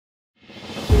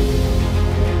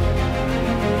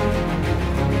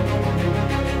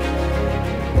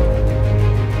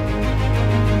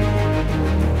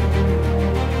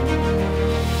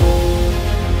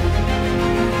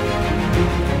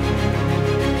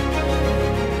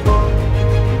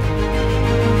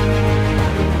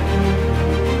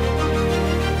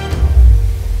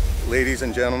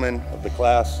ladies and gentlemen of the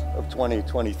class of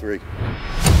 2023.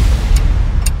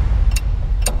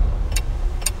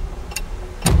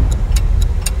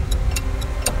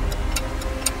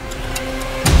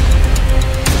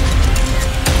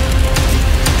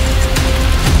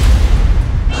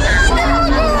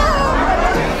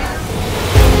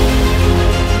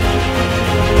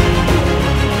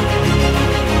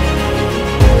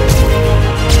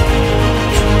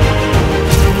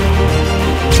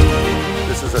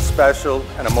 Special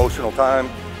and emotional time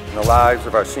in the lives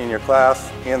of our senior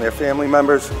class and their family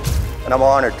members, and I'm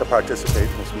honored to participate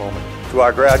in this moment. To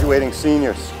our graduating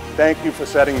seniors, thank you for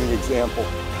setting the example.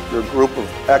 You're a group of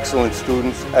excellent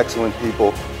students, excellent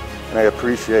people, and I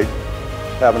appreciate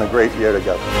having a great year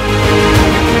together.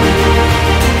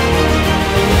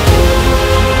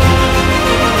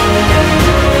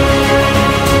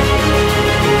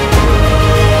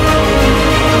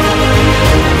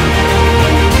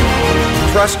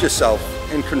 Trust yourself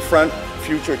and confront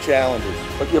future challenges,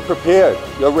 but you're prepared,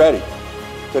 you're ready.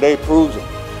 Today proves it.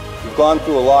 You've gone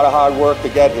through a lot of hard work to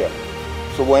get here.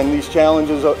 So when these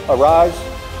challenges arise,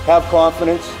 have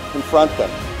confidence, confront them.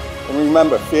 And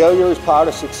remember, failure is part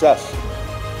of success.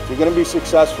 If you're going to be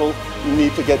successful, you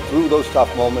need to get through those tough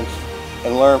moments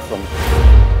and learn from them.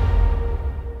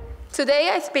 Today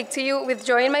I speak to you with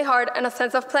joy in my heart and a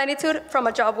sense of plenitude from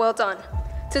a job well done.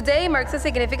 Today marks a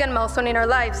significant milestone in our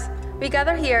lives. We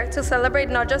gather here to celebrate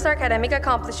not just our academic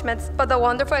accomplishments, but the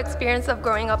wonderful experience of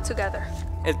growing up together.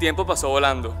 El tiempo pasó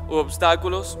volando. Hubo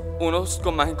obstáculos, unos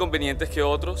con más inconvenientes que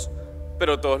otros,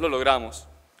 pero todos lo logramos.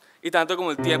 Y tanto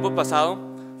como el tiempo pasado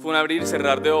fue un abrir y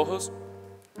cerrar de ojos,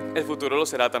 el futuro lo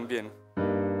será también.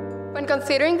 When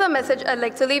considering the message I'd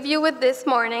like to leave you with this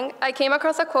morning, I came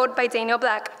across a quote by Daniel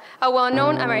Black, a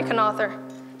well-known American author.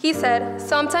 He said,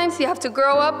 "Sometimes you have to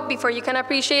grow up before you can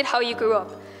appreciate how you grew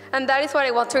up." And that is what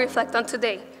I want to reflect on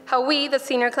today, how we, the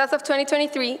senior class of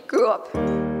 2023, grew up.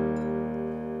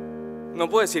 No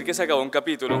puedo decir que se acabó un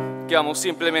capítulo, que vamos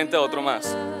simplemente a otro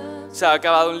más. Se ha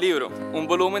acabado un libro, un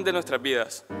volumen de nuestras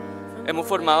vidas. Hemos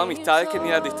formado amistades que ni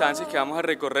las distancias que vamos a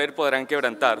recorrer podrán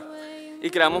quebrantar. Y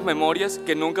creamos memorias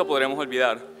que nunca podremos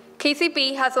olvidar.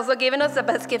 KCP has also given us the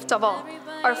best gift of all,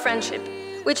 our friendship,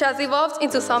 which has evolved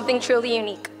into something truly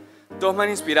unique. Todos me han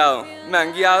inspirado, me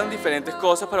han guiado en diferentes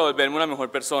cosas para volverme una mejor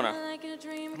persona.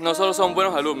 No solo son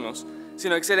buenos alumnos,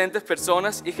 sino excelentes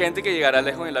personas y gente que llegará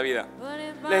lejos en la vida.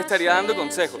 Les estaría dando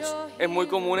consejos, es muy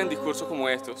común en discursos como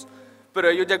estos, pero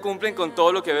ellos ya cumplen con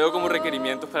todo lo que veo como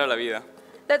requerimientos para la vida.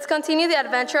 Let's continue the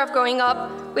adventure of growing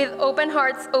up with open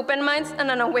hearts, open minds,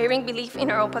 and an unwavering belief in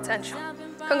our own potential.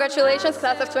 Congratulations,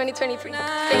 class of 2023.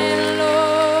 Thank you.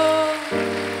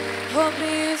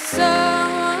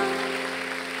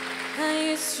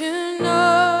 I used to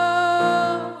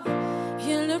know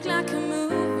you look like a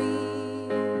movie,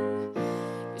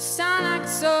 you sound like a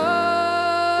song.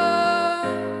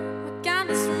 What God,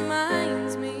 this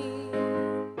reminds me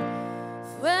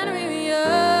of when we were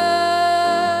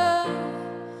young.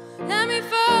 Let me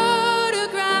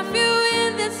photograph you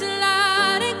in this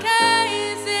light in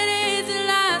case it is the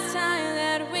last time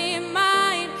that we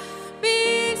might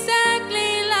be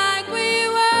exactly like we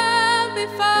were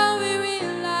before we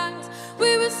realized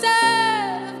we were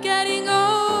sad of getting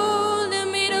old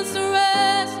and made us so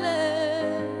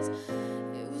restless.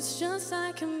 It was just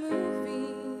like a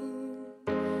movie.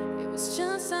 It was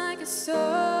just like a song.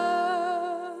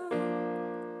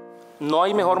 No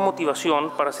hay mejor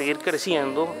motivación para seguir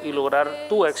creciendo y lograr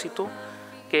tu éxito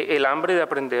que el hambre de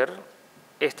aprender,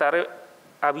 estar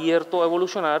abierto a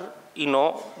evolucionar y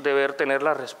no deber tener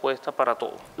la respuesta para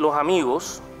todo. Los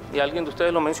amigos, y alguien de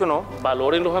ustedes lo mencionó,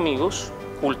 valoren los amigos,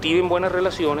 cultiven buenas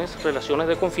relaciones, relaciones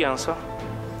de confianza,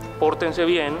 pórtense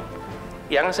bien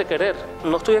y háganse querer.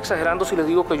 No estoy exagerando si les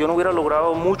digo que yo no hubiera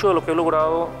logrado mucho de lo que he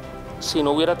logrado si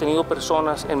no hubiera tenido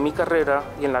personas en mi carrera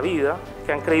y en la vida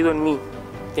que han creído en mí,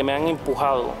 que me han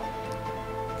empujado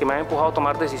a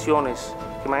tomar decisiones,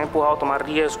 que me han empujado a tomar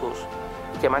riesgos,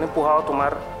 que me han empujado a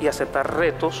tomar y aceptar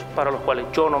retos para los cuales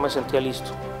yo no me sentía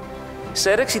listo.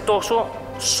 Ser exitoso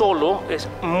solo es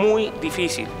muy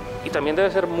difícil y también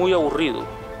debe ser muy aburrido,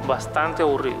 bastante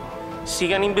aburrido.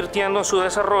 Sigan invirtiendo en su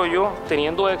desarrollo,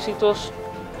 teniendo éxitos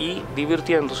y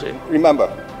divirtiéndose. Remember,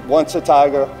 once a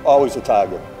tiger, always a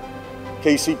tiger.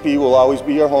 KCP will always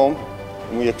be your home,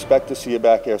 and we expect to see you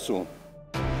back here soon.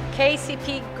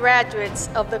 KCP graduates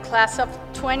of the class of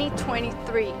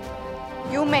 2023,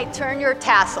 you may turn your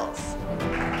tassels.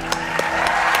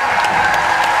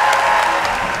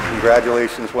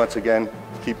 Congratulations once again.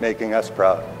 Keep making us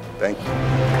proud. Thank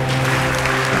you.